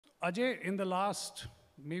Ajay, in the last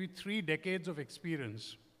maybe 3 decades of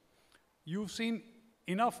experience, you've seen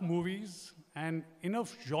enough movies and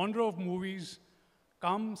enough genre of movies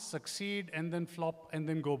come, succeed, and then flop and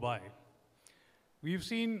then go by. We've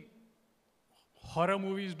seen horror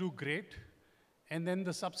movies do great, and then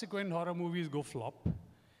the subsequent horror movies go flop.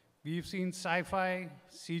 We've seen sci-fi,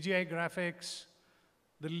 CGI graphics,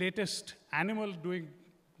 the latest Animal doing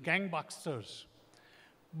gangbusters.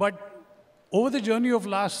 But over the journey of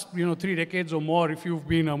last 3 decades or more, if you've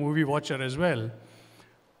been a movie watcher as well,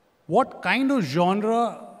 what kind of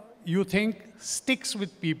genre you think sticks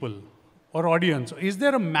with people or audience? Is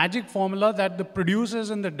there a magic formula that the producers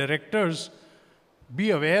and the directors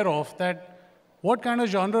be aware of, that what kind of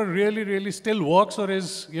genre really, really still works, or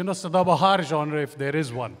is, Sadabahar genre, if there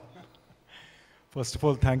is one? First of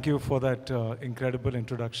all, thank you for that incredible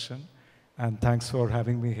introduction, and thanks for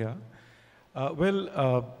having me here.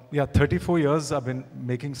 Yeah, 34 years I've been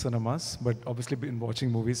making cinemas, but obviously been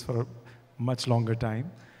watching movies for a much longer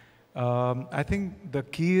time. I think the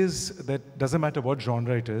key is that doesn't matter what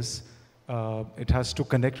genre it is, it has to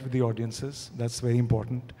connect with the audiences. That's very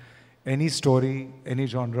important. Any story, any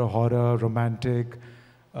genre, horror, romantic,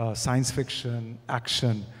 science fiction,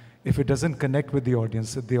 action, if it doesn't connect with the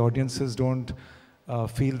audience, if the audiences don't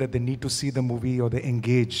feel that they need to see the movie or they're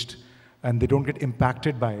engaged and they don't get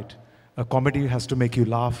impacted by it. A comedy has to make you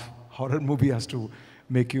laugh, horror movie has to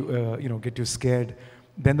make you, get you scared,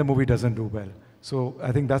 then the movie doesn't do well. So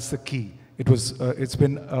I think that's the key. It's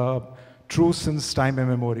been true since time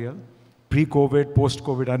immemorial. Pre-COVID,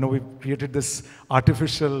 post-COVID, I know we've created this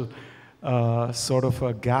artificial sort of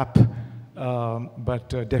a gap,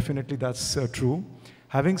 but definitely that's true.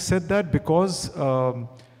 Having said that, because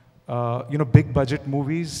big budget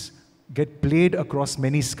movies get played across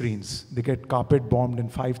many screens. They get carpet bombed in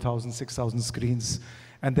 5,000, 6,000 screens,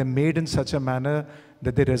 and they're made in such a manner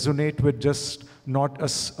that they resonate with just not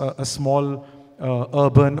a small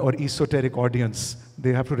urban or esoteric audience.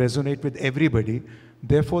 They have to resonate with everybody.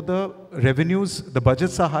 Therefore, the revenues, the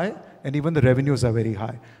budgets are high, and even the revenues are very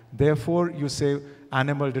high. Therefore, you say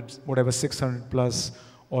Animal did whatever 600 plus,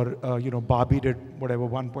 or Barbie did whatever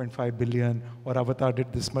 1.5 billion, or Avatar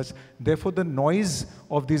did this much. Therefore, the noise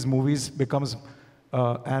of these movies becomes,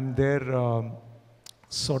 and they're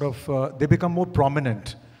they become more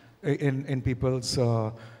prominent in people's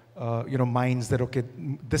minds, that okay,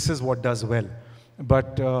 this is what does well.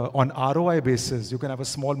 But on ROI basis, you can have a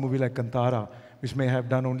small movie like Kantara, which may have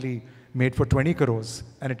made for 20 crores,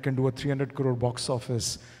 and it can do a 300 crore box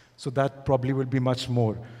office. So that probably will be much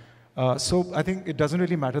more. So I think it doesn't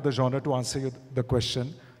really matter the genre to answer the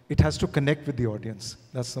question. It has to connect with the audience.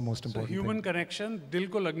 That's the most important human connection, dil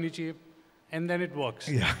ko lagni chahiye, and then it works.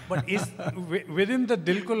 Yeah. But within the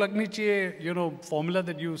dil ko lagni chahiye, formula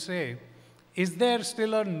that you say, is there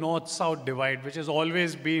still a north-south divide, which has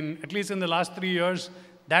always been, at least in the last 3 years,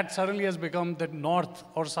 that suddenly has become that north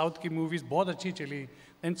or south ki movies bahut achhi chali.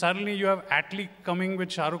 Then suddenly you have Atlee coming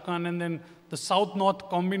with Shah Rukh Khan, and then the south-north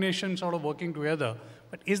combination sort of working together.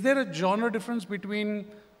 But is there a genre difference between,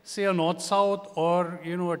 say, a north-south or,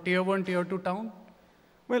 a tier 1, tier 2 town?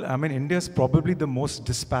 Well, I mean, India is probably the most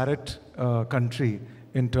disparate country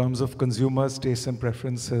in terms of consumers' tastes and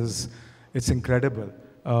preferences. It's incredible.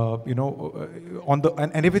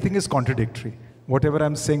 And everything is contradictory. Whatever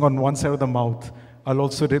I'm saying on one side of the mouth, I'll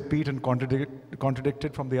also repeat and contradict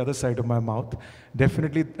it from the other side of my mouth.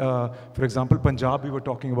 Definitely, for example, Punjab we were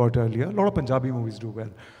talking about earlier. A lot of Punjabi movies do well.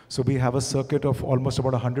 So we have a circuit of almost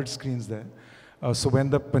about 100 screens there. So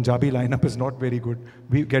when the Punjabi lineup is not very good,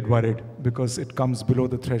 we get worried because it comes below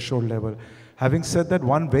the threshold level. Having said that,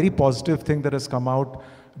 one very positive thing that has come out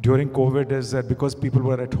during COVID is that because people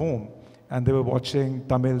were at home and they were watching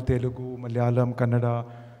Tamil, Telugu, Malayalam, Kannada,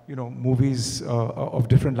 movies of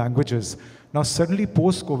different languages. Now suddenly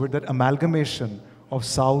post-COVID, that amalgamation of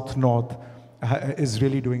South, North is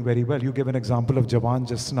really doing very well. You gave an example of Jawan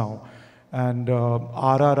just now. And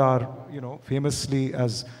RRR, famously,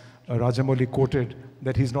 as Rajamouli quoted,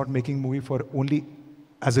 that he's not making movie for only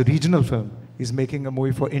as a regional film. He's making a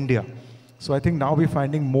movie for India. So I think now we're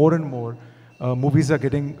finding more and more movies are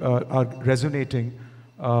resonating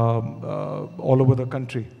all over the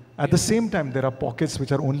country. At the same time, there are pockets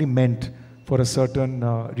which are only meant for a certain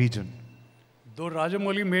region. Though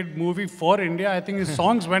Rajamouli made movie for India, I think his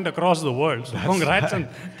songs went across the world. So congrats, and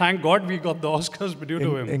thank God we got the Oscars due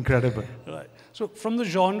to him. Incredible. Right. So from the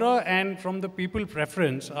genre and from the people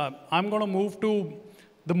preference, I'm going to move to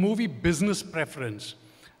the movie business preference.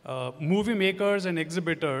 Movie makers and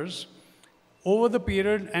exhibitors over the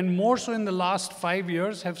period, and more so in the last 5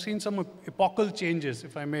 years, have seen some epochal changes,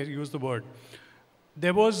 if I may use the word.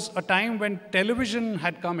 there was a time when television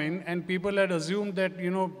had come in and people had assumed that,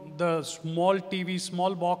 the small TV,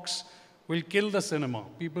 small box will kill the cinema.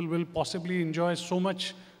 People will possibly enjoy so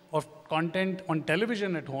much of content on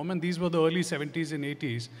television at home, and these were the early 70s and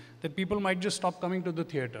 80s, that people might just stop coming to the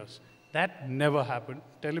theaters. That never happened.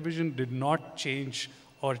 Television did not change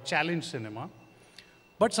or challenge cinema.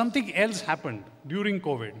 But something else happened during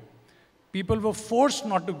COVID. People were forced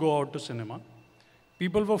not to go out to cinema.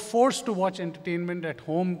 People were forced to watch entertainment at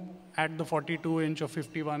home at the 42-inch or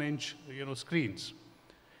 51-inch screens.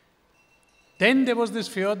 Then there was this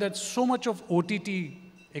fear that so much of OTT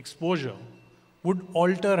exposure would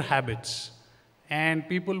alter habits, and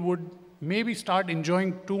people would maybe start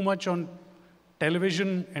enjoying too much on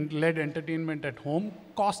television and led entertainment at home,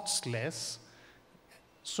 costs less.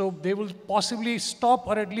 So they will possibly stop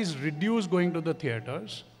or at least reduce going to the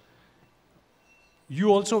theaters.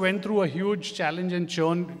 You also went through a huge challenge and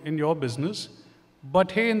churn in your business.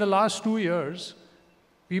 But hey, in the last 2 years,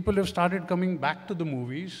 people have started coming back to the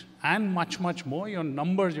movies and much, much more. Your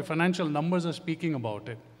numbers, your financial numbers are speaking about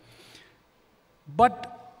it.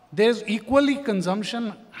 But there's equally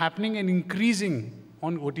consumption happening and increasing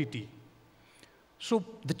on OTT. So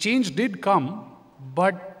the change did come,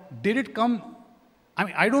 but did it come?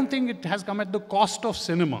 I don't think it has come at the cost of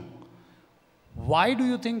cinema. Why do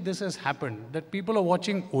you think this has happened, that people are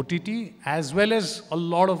watching OTT as well as a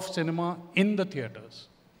lot of cinema in the theaters?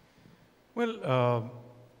 Well,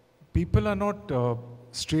 people are not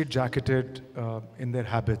straight-jacketed in their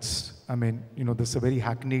habits. I mean, there's a very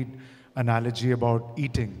hackneyed analogy about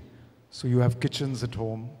eating. So you have kitchens at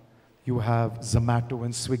home, you have Zomato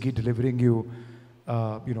and Swiggy delivering you,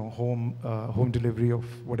 home delivery of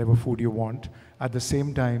whatever food you want. At the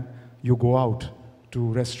same time, you go out to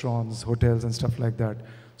restaurants, hotels, and stuff like that.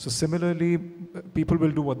 So similarly, people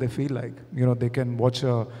will do what they feel like. They can watch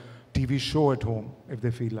a TV show at home if they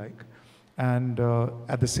feel like. And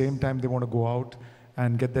at the same time, they want to go out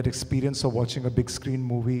and get that experience of watching a big screen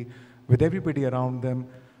movie with everybody around them.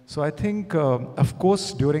 So I think, of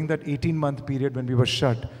course, during that 18-month period when we were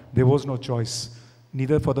shut, there was no choice,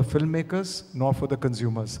 neither for the filmmakers nor for the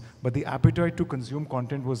consumers. But the appetite to consume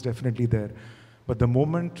content was definitely there. But the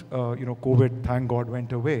moment, COVID, thank God,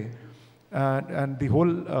 went away, and the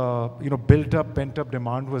whole, built-up, pent-up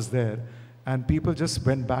demand was there, and people just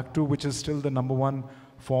went back to, which is still the #1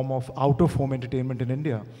 form of out-of-home entertainment in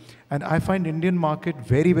India. And I find Indian market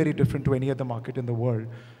very, very different to any other market in the world,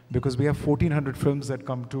 because we have 1,400 films that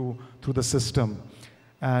come through the system.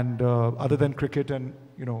 And other than cricket and,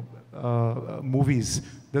 movies,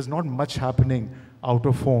 there's not much happening out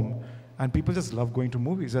of home. And people just love going to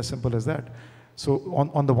movies, as simple as that. So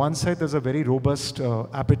on the one side, there's a very robust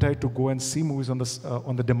appetite to go and see movies on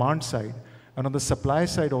the demand side. And on the supply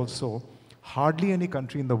side also, hardly any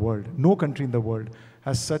country in the world, no country in the world,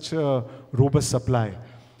 has such a robust supply.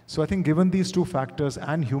 So I think given these two factors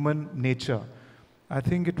and human nature, I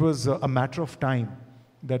think it was a matter of time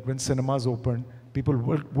that when cinemas opened, people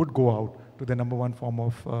would go out to the #1 form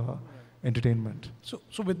of entertainment.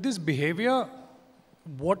 So with this behavior,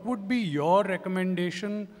 what would be your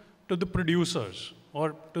recommendation to the producers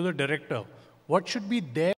or to the director? What should be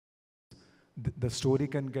their... The story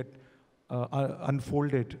can get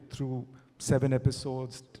unfolded through 7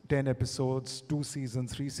 episodes, 10 episodes, 2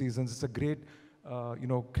 seasons, 3 seasons. It's a great,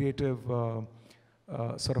 creative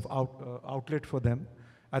sort of outlet for them.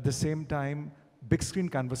 At the same time, big screen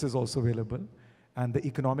canvas is also available, and the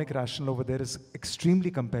economic rationale over there is extremely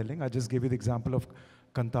compelling. I just gave you the example of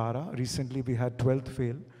Kantara. Recently, we had 12th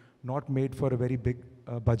Fail, not made for a very big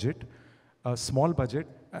budget, a small budget,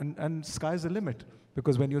 and sky's the limit.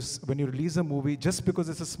 Because when you release a movie, just because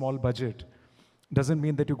it's a small budget, doesn't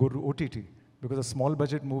mean that you go to OTT. Because a small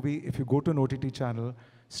budget movie, if you go to an OTT channel,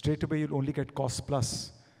 straight away you'll only get cost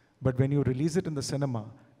plus. But when you release it in the cinema,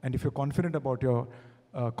 and if you're confident about your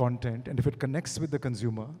content, and if it connects with the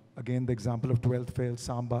consumer, again, the example of 12th Fail,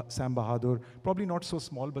 Sam Bahadur, probably not so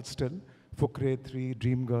small, but still, Fukre 3,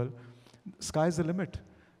 Dream Girl, sky's the limit.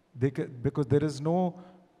 Because there is no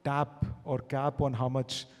tap or cap on how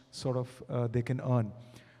much sort of they can earn.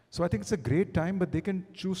 So I think it's a great time, but they can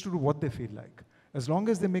choose to do what they feel like. As long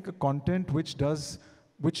as they make a content which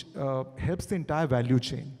helps the entire value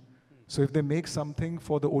chain. So if they make something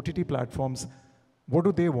for the OTT platforms, what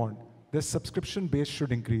do they want? Their subscription base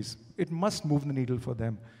should increase. It must move the needle for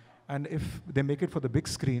them. And if they make it for the big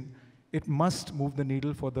screen, it must move the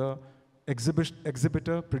needle for the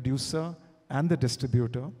exhibitor, producer, and the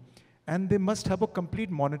distributor. And they must have a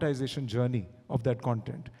complete monetization journey of that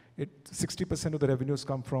content. 60% of the revenues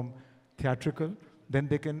come from theatrical, then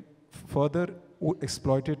they can further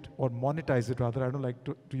exploit it or monetize it rather. I don't like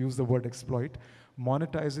to use the word exploit.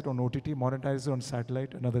 monetize it on OTT, monetize it on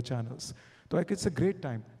satellite and other channels. So like it's a great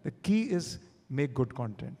time. The key is make good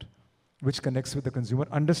content, which connects with the consumer,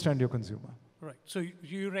 understand your consumer. Right. So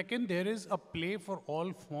you reckon there is a play for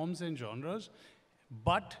all forms and genres,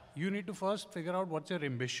 but you need to first figure out what's your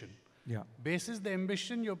ambition. Yeah. Basis the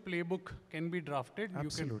ambition, your playbook can be drafted.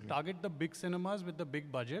 Absolutely. You can target the big cinemas with the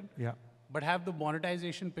big budget, Yeah. but have the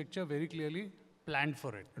monetization picture very clearly planned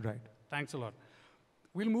for it. Right. Thanks a lot.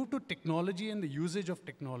 We'll move to technology and the usage of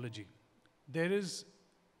technology. There is,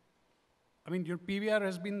 I mean, your PVR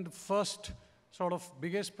has been the first sort of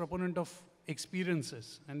biggest proponent of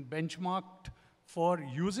experiences and benchmarked for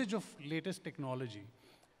usage of latest technology.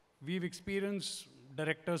 We've experienced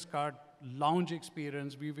director's cut, lounge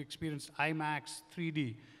experience, we've experienced IMAX,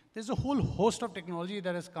 3D. There's a whole host of technology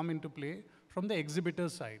that has come into play from the exhibitor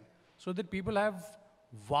side so that people have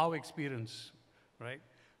wow experience, right?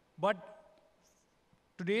 But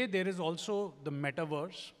today there is also the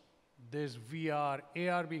metaverse, there's VR,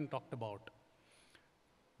 AR being talked about.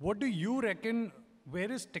 What do you reckon,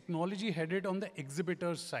 where is technology headed on the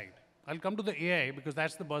exhibitor's side? I'll come to the AI because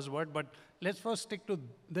that's the buzzword, but let's first stick to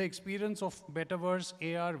the experience of metaverse,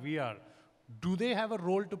 AR, VR. Do they have a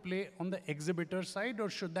role to play on the exhibitor side, or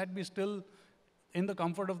should that be still in the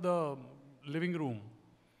comfort of the living room?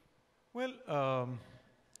 Well,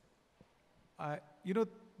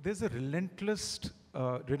 there's a relentless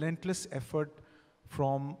effort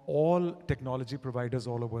from all technology providers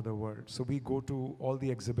all over the world. So we go to all the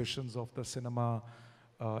exhibitions of the cinema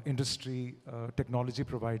industry, technology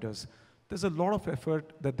providers. There's a lot of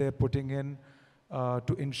effort that they're putting in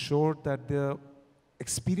to ensure that the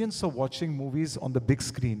experience of watching movies on the big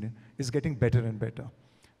screen is getting better and better.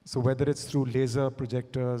 So whether it's through laser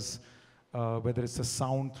projectors, whether it's the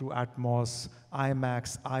sound through Atmos,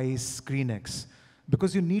 IMAX, ICE, ScreenX,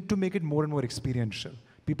 because you need to make it more and more experiential.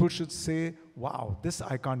 People should say, wow, this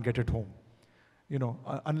I can't get at home. You know,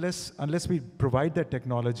 unless we provide that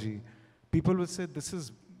technology, people will say, this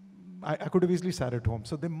is, I could have easily sat at home.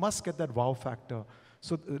 So they must get that wow factor.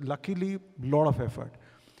 So luckily, a lot of effort.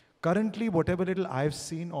 Currently, whatever little I've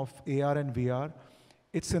seen of AR and VR,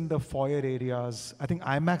 it's in the foyer areas. I think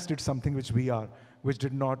IMAX did something which VR, which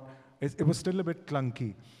did not, it was still a bit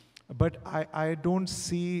clunky. But I don't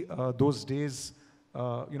see those days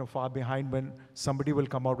far behind when somebody will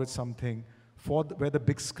come out with something where the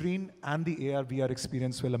big screen and the AR, VR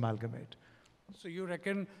experience will amalgamate. So you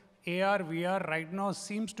reckon AR, VR right now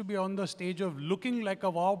seems to be on the stage of looking like a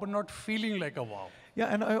wow, but not feeling like a wow. Yeah,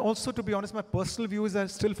 and I also, to be honest, my personal view is I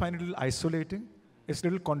still find it a little isolating. It's a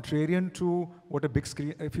little contrarian to what a big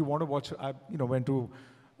screen, if you want to watch,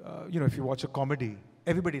 if you watch a comedy,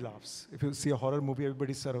 everybody laughs. If you see a horror movie,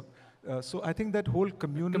 everybody sort of, so I think that whole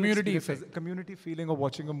community feeling of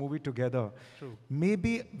watching a movie together, True.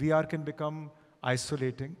 Maybe VR can become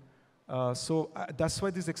isolating. So that's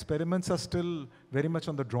why these experiments are still very much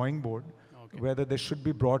on the drawing board, whether they should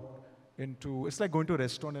be brought into, it's like going to a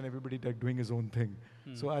restaurant and everybody like doing his own thing.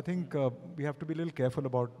 So I think we have to be a little careful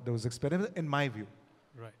about those experiments, in my view.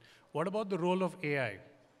 Right. What about the role of AI?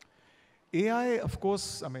 AI, of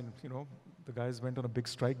course, I mean, the guys went on a big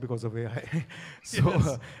strike because of AI. So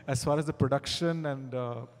Yes. As far as the production and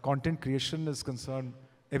content creation is concerned,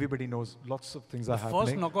 everybody knows lots of things are happening.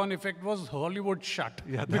 First knock-on effect was Hollywood shut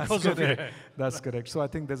Yeah, because of correct. AI. That's correct. So I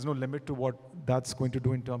think there's no limit to what that's going to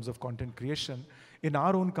do in terms of content creation. In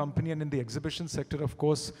our own company and in the exhibition sector, of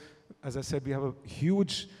course, as I said, we have a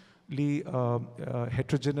hugely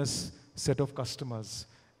heterogeneous set of customers.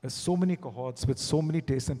 There's so many cohorts with so many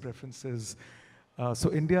tastes and preferences.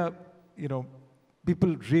 So India,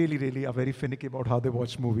 people really, really are very finicky about how they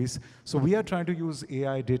watch movies. So we are trying to use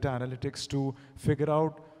AI data analytics to figure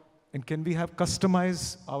out, and can we have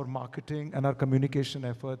customize our marketing and our communication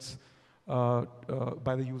efforts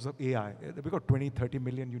by the use of AI. We've got 20, 30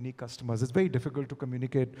 million unique customers. It's very difficult to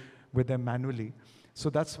communicate with them manually. So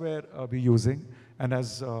that's where we're using. And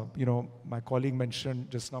as my colleague mentioned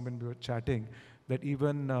just now when we were chatting, that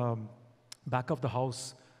even back of the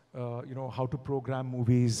house, how to program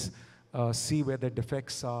movies, see where the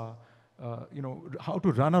defects are, how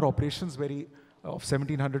to run our operations of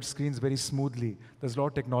 1,700 screens very smoothly. There's a lot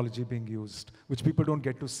of technology being used, which people don't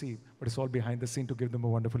get to see, but it's all behind the scene to give them a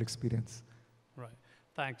wonderful experience. Right.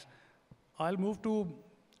 Thanks. I'll move to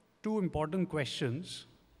two important questions,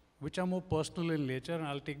 which are more personal in nature, and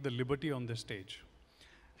I'll take the liberty on this stage.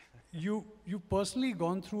 You've personally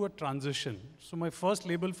gone through a transition. So my first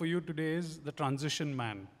label for you today is the transition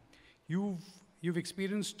man. You've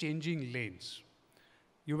experienced changing lanes.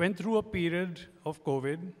 You went through a period of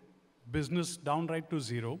COVID, business downright to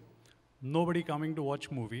zero, nobody coming to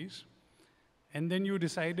watch movies, and then you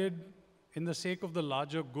decided in the sake of the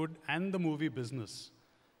larger good and the movie business,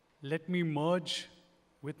 let me merge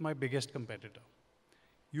with my biggest competitor.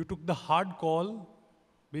 You took the hard call,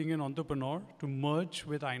 being an entrepreneur, to merge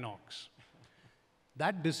with Inox.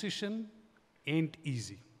 That decision ain't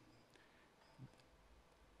easy.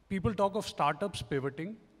 People talk of startups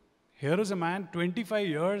pivoting. Here is a man, 25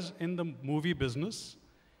 years in the movie business,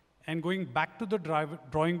 and going back to the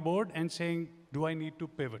drawing board and saying, do I need to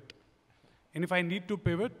pivot? And if I need to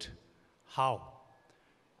pivot, how?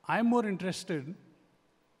 I'm more interested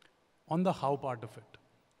on the how part of it.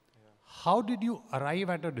 Yeah. How did you arrive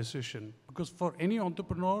at a decision? Because for any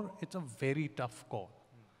entrepreneur, it's a very tough call.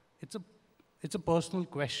 It's a personal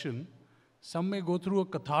question. Some may go through a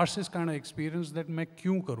catharsis kind of experience that मैं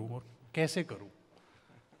क्यों करूँ और कैसे करूँ?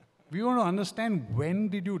 We want to understand when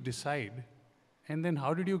did you decide, and then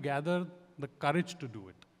how did you gather the courage to do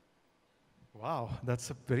it? Wow, that's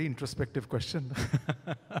a very introspective question.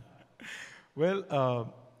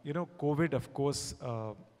 Well, you know, COVID, of course,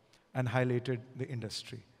 annihilated the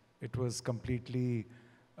industry. It was completely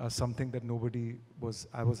something that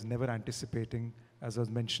I was never anticipating. As I was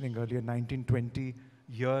mentioning earlier, 1920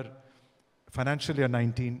 year, financial year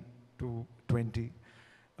 19 to 20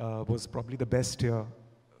 was probably the best year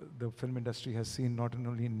the film industry has seen, not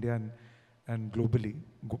only in India and globally.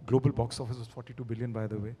 Global box office was 42 billion, by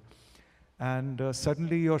the way. And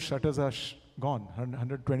suddenly your shutters are gone.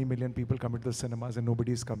 120 million people come into the cinemas and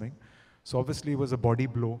nobody is coming. So obviously it was a body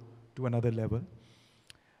blow to another level.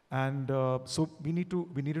 And so we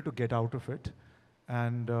needed to get out of it.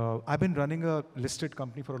 And I've been running a listed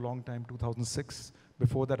company for a long time, 2006.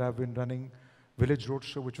 Before that, I've been running Village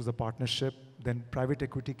Roadshow, which was a partnership. Then private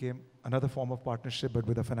equity came, another form of partnership, but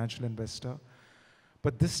with a financial investor.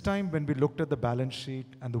 But this time, when we looked at the balance sheet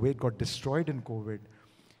and the way it got destroyed in COVID,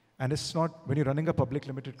 and it's not, when you're running a public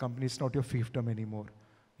limited company, it's not your fiefdom anymore.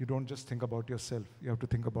 You don't just think about yourself. You have to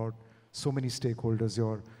think about so many stakeholders,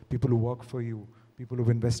 your people who work for you, people who've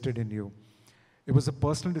invested in you. It was a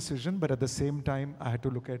personal decision, but at the same time, I had to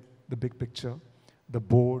look at the big picture, the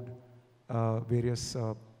board, various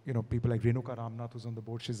people like Renuka Ramnath, who's on the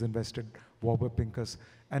board, she's invested, Warburg Pincus.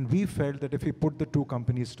 And we felt that if we put the two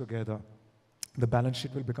companies together, the balance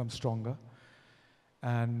sheet will become stronger.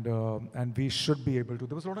 And we should be able to.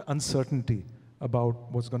 There was a lot of uncertainty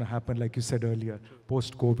about what's going to happen, like you said earlier,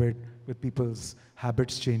 post-COVID, with people's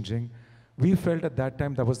habits changing. We felt at that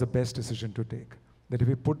time that was the best decision to take, that if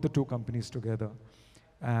we put the two companies together,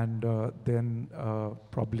 and then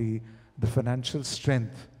probably the financial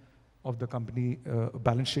strength of the company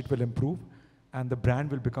balance sheet will improve, and the brand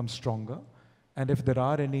will become stronger. And if there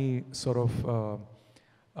are any sort of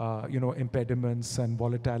impediments and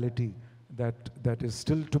volatility that is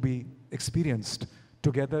still to be experienced,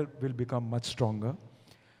 together will become much stronger.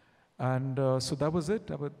 And so that was it.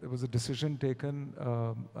 It was a decision taken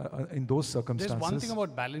in those circumstances. There's one thing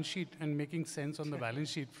about balance sheet and making sense on the balance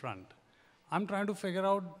sheet front. I'm trying to figure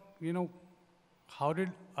out, how did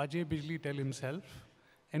Ajay Bijli tell himself?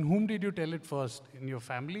 And whom did you tell it first? In your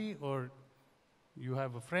family, or you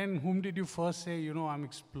have a friend? Whom did you first say, I'm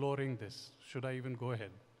exploring this? Should I even go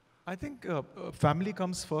ahead? I think family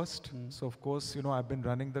comes first. So of course, I've been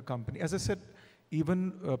running the company. As I said,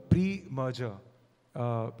 even pre-merger,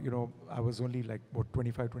 I was only like,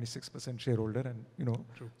 25-26% shareholder, and,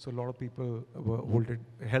 True. So a lot of people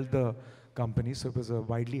held the company, so it was a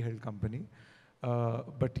widely held company.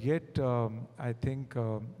 But yet, I think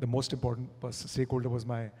the most important stakeholder was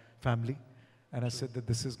my family. And I said that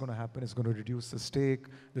this is going to happen, it's going to reduce the stake,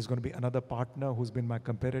 there's going to be another partner who's been my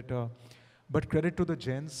competitor. But credit to the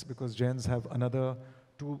Jains, because Jains have another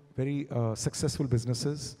two very successful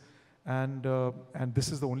businesses, and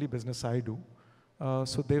this is the only business I do.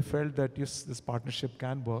 So they felt that, yes, this partnership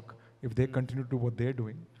can work if they continue to do what they're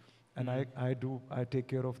doing. And I take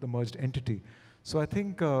care of the merged entity. So I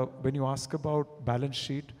think when you ask about balance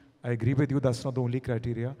sheet, I agree with you, that's not the only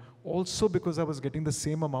criteria. Also because I was getting the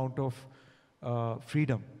same amount of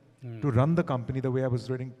freedom to run the company the way I was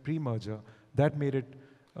running pre-merger, that made it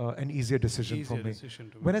an easier decision for me.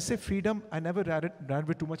 When I say freedom, I never ran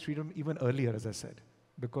with too much freedom even earlier, as I said,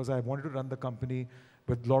 because I wanted to run the company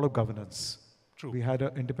with a lot of governance. True. We had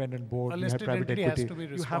an independent board, we had private equity. Has to be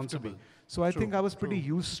responsible. You have to be. So I think I was pretty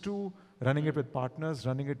used to running it with partners,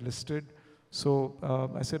 running it listed. So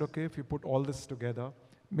I said, okay, if you put all this together,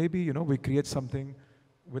 maybe, we create something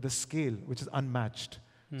with a scale which is unmatched.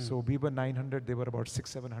 So we were 900, they were about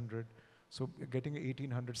 600-700. So getting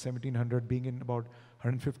 1,800, 1,700, being in about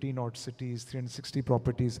 115 odd cities, 360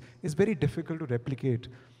 properties, is very difficult to replicate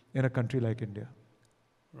in a country like India.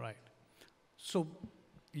 Right. So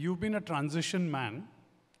you've been a transition man.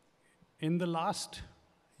 In the last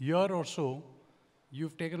year or so,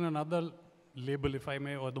 you've taken another label, if I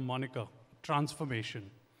may, or the moniker, transformation.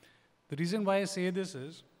 The reason why I say this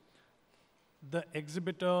is, the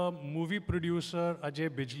exhibitor, movie producer, Ajay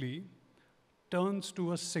Bijli, turns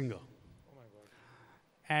to a singer. Oh my God.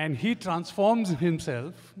 And he transforms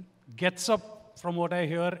himself, gets up from what I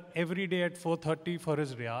hear every day at 4:30 for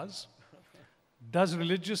his riyaz, does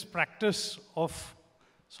religious practice of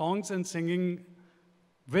songs and singing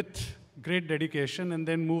with great dedication, and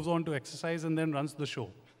then moves on to exercise and then runs the show.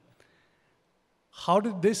 How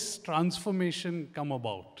did this transformation come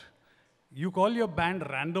about? You call your band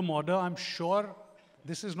Random Order. I'm sure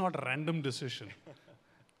this is not a random decision.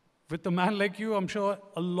 With a man like you, I'm sure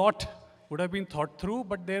a lot would have been thought through,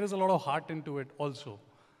 but there is a lot of heart into it also.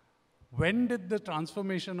 When did the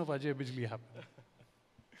transformation of Ajay Bijli happen?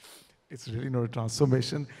 It's really not a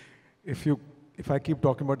transformation. If I keep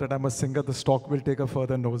talking about that I'm a singer, the stock will take a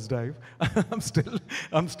further nosedive. I'm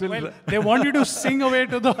still. Well, they want you to sing away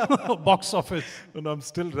to the box office. No, I'm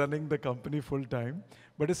still running the company full time.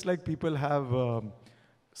 But it's like people have,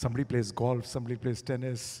 somebody plays golf, somebody plays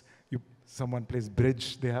tennis, someone plays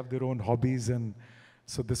bridge, they have their own hobbies, and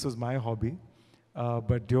so this was my hobby.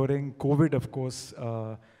 But during COVID, of course,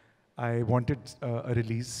 I wanted a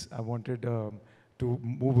release. I wanted to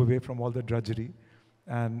move away from all the drudgery.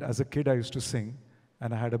 And as a kid, I used to sing,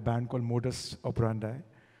 and I had a band called Modus Operandi.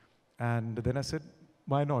 And then I said,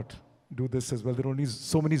 why not do this as well? There are only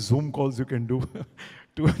so many Zoom calls you can do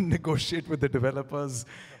to negotiate with the developers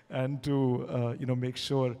and to make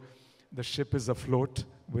sure the ship is afloat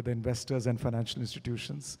with investors and financial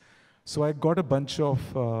institutions. So I got a bunch of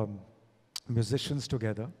musicians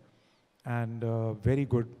together, and very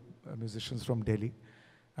good musicians from Delhi,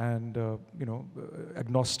 and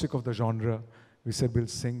agnostic of the genre. We said we'll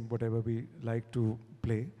sing whatever we like to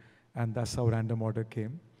play, and that's how Random Order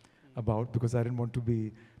came about, because I didn't want to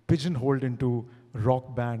be pigeonholed into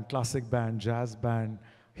rock band, classic band, jazz band,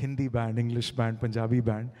 Hindi band, English band, Punjabi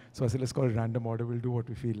band. So I said, let's call it Random Order, we'll do what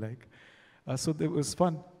we feel like. So it was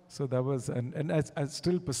fun. So that was, and I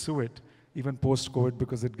still pursue it, even post-COVID,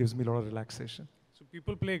 because it gives me a lot of relaxation. So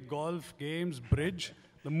people play golf, games, bridge.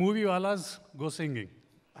 The movie walas go singing.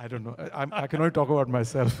 I don't know. I can only talk about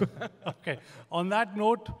myself. Okay. On that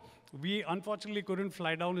note, we unfortunately couldn't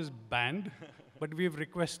fly down his band, but we've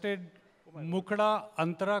requested Mukhda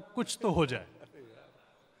Antara Kuch To Ho Jaye.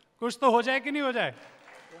 Kuch To Ho Jaye ki nahi ho jaye?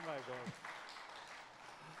 Oh my God.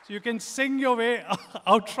 So you can sing your way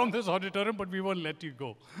out from this auditorium, but we won't let you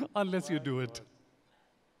go unless you do it.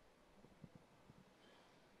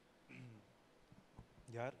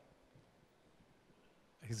 Yaar,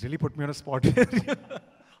 he's really put me on a spot here.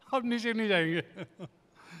 अब नीचे नहीं जाएंगे.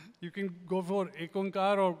 You can go for Ek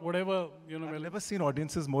Onkar or whatever, I've never seen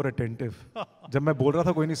audiences more attentive. जब मैं बोल रहा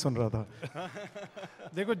था कोई नहीं सुन रहा था.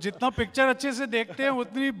 देखो जितना पिक्चर अच्छे से देखते हैं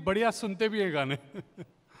उतनी बढ़िया सुनते भी हैं गाने.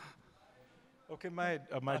 Okay,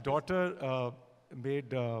 my daughter made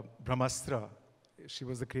Brahmastra. She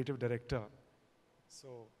was the creative director.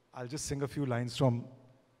 So I'll just sing a few lines from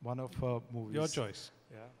one of her movies. Your choice.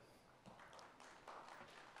 Yeah.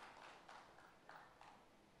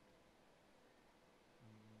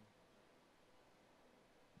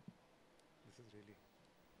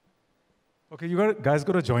 Okay, you guys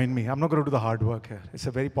got to join me. I'm not going to do the hard work here. It's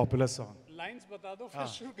a very popular song. Lines बता दो फिर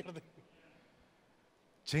शुरू कर दे.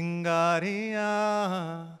 चिंगारियाँ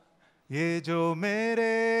ये जो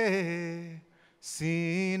मेरे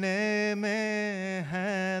सीने में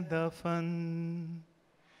हैं दफन,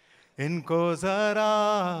 इनको जरा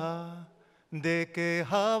दे के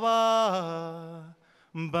हवा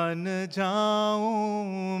बन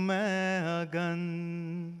जाऊं मैं अगन.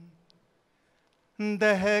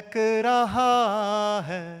 दहक रहा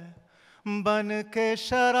है बन के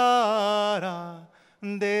शरारा,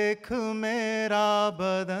 देख मेरा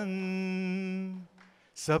बदन,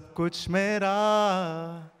 सब कुछ मेरा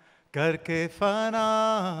करके फना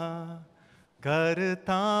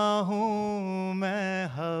करता हूँ मैं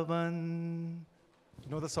हवन. You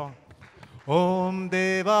know the song? Om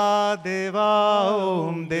Deva Deva,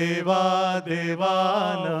 Om Deva Deva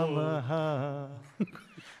Namaha.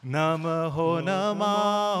 Namaho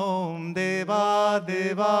Nama, Om Deva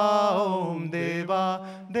Deva, Om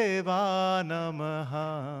Deva Deva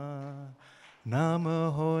Namaha.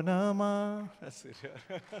 Namaho Nama. That's it.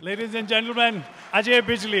 Ladies and gentlemen, Ajay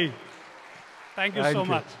Bijli. Thank you so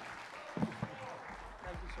much.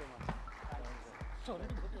 Thank you so much. Sorry.